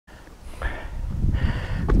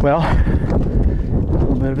Well, a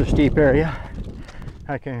little bit of a steep area.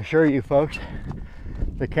 I can assure you folks,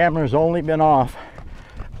 the camera's only been off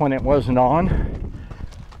when it wasn't on,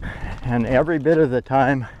 and every bit of the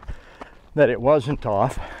time that it wasn't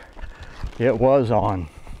off, it was on.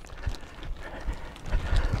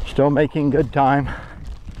 Still making good time.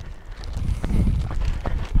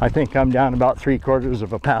 I think I'm down about 3/4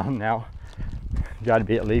 of a pound now. Got to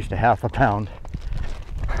be at least a half a pound.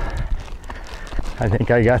 I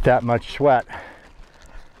think I got that much sweat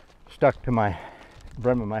stuck to my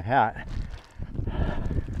brim of my hat.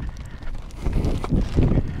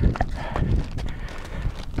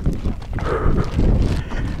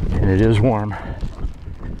 And it is warm.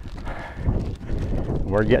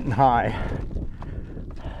 We're getting high.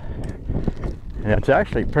 And it's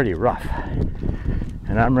actually pretty rough.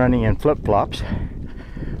 And I'm running in flip-flops,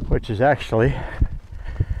 which is actually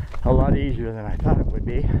a lot easier than I thought it would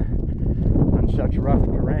be on such rough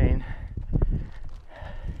terrain.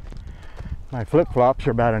 My flip-flops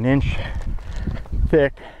are about 1 inch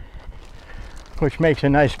thick, which makes a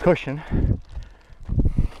nice cushion.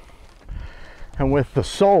 And with the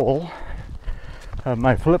sole of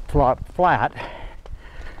my flip-flop flat,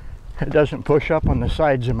 it doesn't push up on the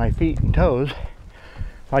sides of my feet and toes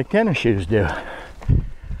like tennis shoes do.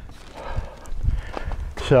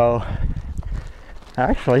 So,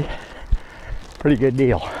 actually, pretty good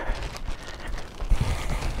deal.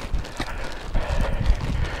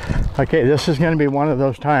 Okay, this is going to be one of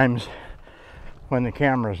those times when the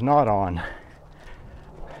camera's not on.